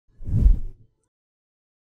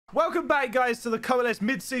Welcome back, guys, to the Coalesce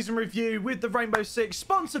mid-season review with the Rainbow Six,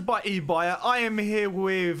 sponsored by Ebuyer. I am here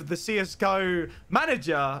with the CSGO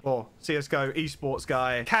manager, or CSGO Esports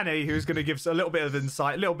guy, Kanny, who's going to give us a little bit of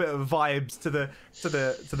insight, a little bit of vibes to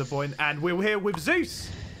the point, and we're here with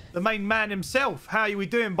Zeus, the main man himself. How are we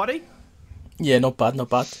doing, buddy? Yeah, not bad, not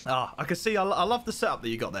bad. Ah, I can see. I love the setup that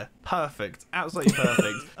you got there. Perfect, absolutely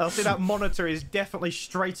perfect. I see that monitor is definitely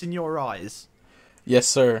straight in your eyes. Yes,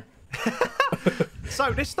 sir.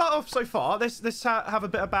 So let's start off so far. Let's have a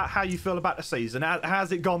bit about how you feel about the season.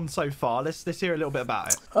 How's it gone so far? Let's hear a little bit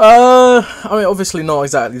about it. I mean, obviously not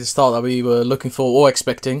exactly the start that we were looking for or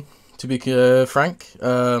expecting, to be frank.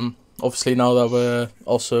 Obviously now that we're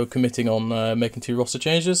also committing on making 2 roster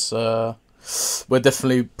changes, we're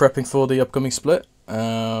definitely prepping for the upcoming split,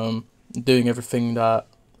 doing everything that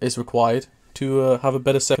is required to have a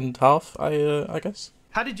better second half, I guess.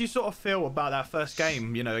 How did you sort of feel about that first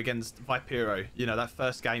game, you know, against Viperio? You know, that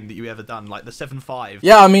first game that you ever done, like the 7-5.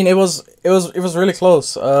 Yeah, I mean, it was really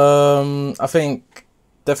close. I think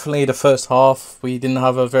definitely the first half we didn't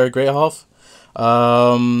have a very great half.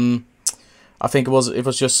 I think it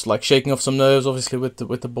was just like shaking off some nerves, obviously with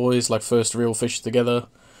the boys, like first real fish together.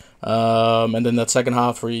 And then that second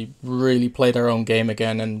half we really played our own game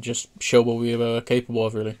again and just showed what we were capable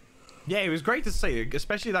of, really. Yeah, it was great to see,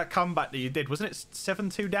 especially that comeback that you did. Wasn't it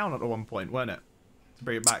 7-2 down at one point, weren't it? To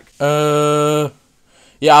bring it back.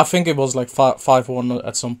 Yeah, I think it was like 5-1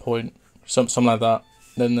 at some point, something like that.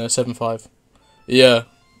 Then 7-5. Yeah,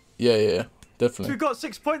 definitely. So we've got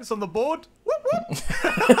 6 points on the board. Whoop, whoop.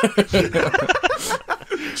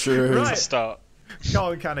 True. Right. It's a start. Go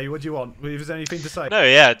on, Kanny. What do you want? Is there anything to say? No,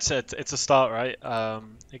 yeah, it's a start, right?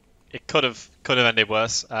 It could have ended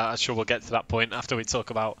worse. I'm sure we'll get to that point after we talk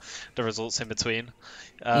about the results in between.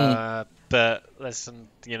 But listen,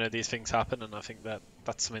 you know, these things happen, and I think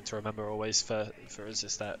that's something to remember always for us,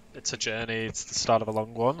 is that it's a journey. It's the start of a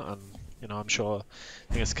long one, and you know, I'm sure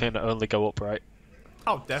things can only go up, right?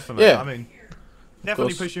 Oh, definitely. Yeah. I mean,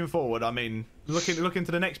 definitely pushing forward. I mean, looking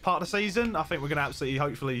to the next part of the season, I think we're gonna absolutely,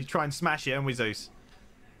 hopefully, try and smash it, and we Zeus.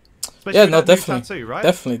 Especially Yeah, with no, that new definitely, tattoo, right?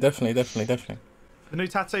 definitely. The new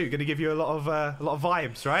tattoo going to give you a lot of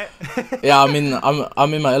vibes, right? Yeah, I mean,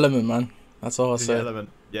 I'm in my element, man. That's all I say. Element.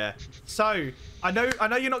 Yeah. So I know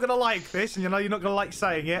you're not going to like this, and you know you're not going to like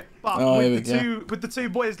saying it, but with the two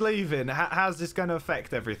boys leaving, how's this going to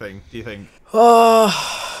affect everything? Do you think?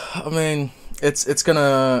 I mean, it's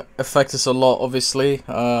gonna affect us a lot, obviously.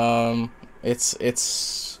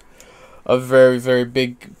 It's a very, very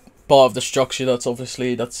big part of the structure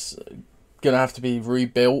that's gonna have to be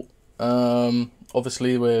rebuilt.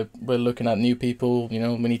 Obviously we're looking at new people. You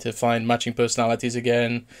know, we need to find matching personalities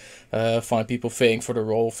again, find people fitting for the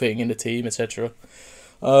role, fitting in the team, etc.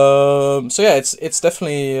 So yeah, it's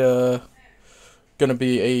definitely gonna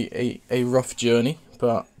be a rough journey,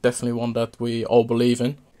 but definitely one that we all believe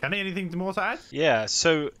in. Can anything more to add? Yeah.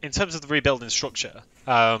 So in terms of the rebuilding structure,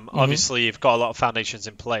 obviously you've got a lot of foundations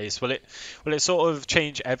in place. Will it sort of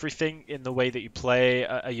change everything in the way that you play?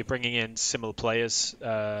 Are you bringing in similar players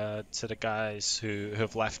to the guys who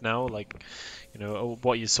have left now? Like, you know,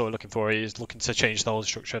 what you're sort of looking for is looking to change the whole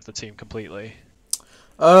structure of the team completely.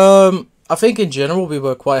 I think in general we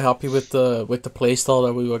were quite happy with the playstyle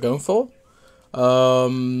that we were going for.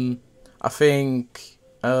 I think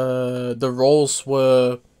the roles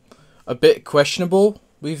were a bit questionable.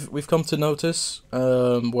 We've come to notice,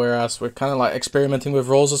 whereas we're kind of like experimenting with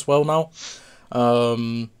roles as well now.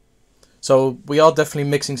 So we are definitely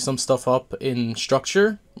mixing some stuff up in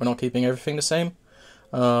structure. We're not keeping everything the same,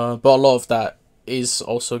 but a lot of that is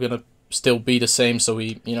also gonna still be the same. So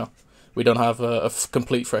we don't have a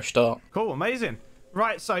complete fresh start. Cool, amazing.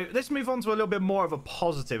 Right, so let's move on to a little bit more of a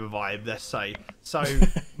positive vibe, let's say. So,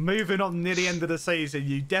 moving on near the end of the season,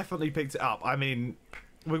 you definitely picked it up. I mean,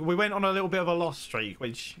 we went on a little bit of a loss streak,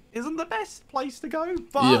 which isn't the best place to go.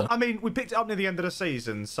 But, yeah. I mean, we picked it up near the end of the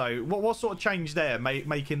season. So, what sort of change there,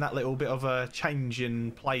 making that little bit of a change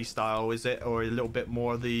in play style, is it? Or a little bit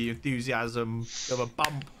more of the enthusiasm of a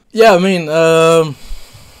bump? Yeah, I mean,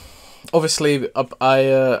 obviously, I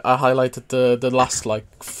highlighted the last like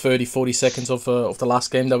 30-40 seconds of the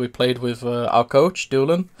last game that we played with our coach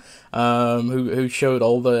Dylan, who showed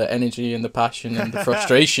all the energy and the passion and the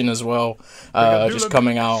frustration as well, just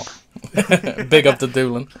coming out. Big up to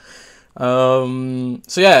Dylan.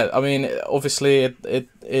 So yeah, I mean, obviously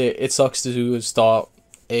it sucks to start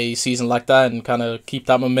a season like that and kind of keep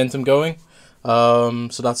that momentum going.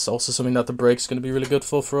 So that's also something that the break's going to be really good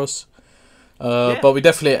for us. But we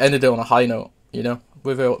definitely ended it on a high note, you know,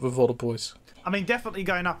 with all the boys. I mean, definitely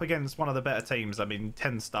going up against one of the better teams. I mean,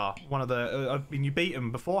 TENSTAR, one of the. I mean, you beat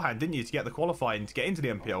them beforehand, didn't you, to get the qualifying to get into the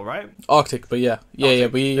MPL, right? RCTIC, but yeah,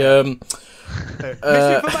 Misinformation.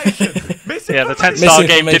 Misinformation. Yeah, the TENSTAR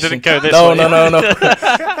game didn't go this way. No.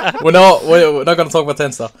 we're not going to talk about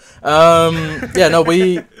TENSTAR. Yeah, no,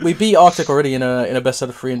 we beat RCTIC already in a best out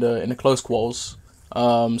of 3 in the close quals.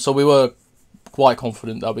 So we were quite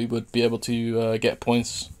confident that we would be able to get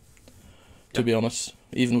points. To be honest,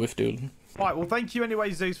 even with Doolin. Right, well, thank you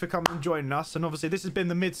anyway, Zeus, for coming and joining us. And obviously, this has been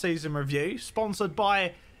the mid-season review, sponsored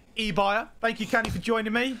by Ebuyer. Thank you, Kanny, for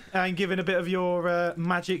joining me and giving a bit of your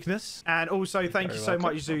magicness. And also, thank you so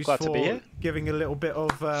much, Zeus, for giving a little bit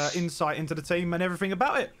of insight into the team and everything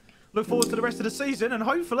about it. Look forward to the rest of the season, and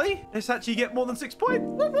hopefully, let's actually get more than 6 points.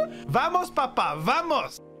 Vamos, papa,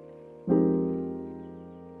 vamos!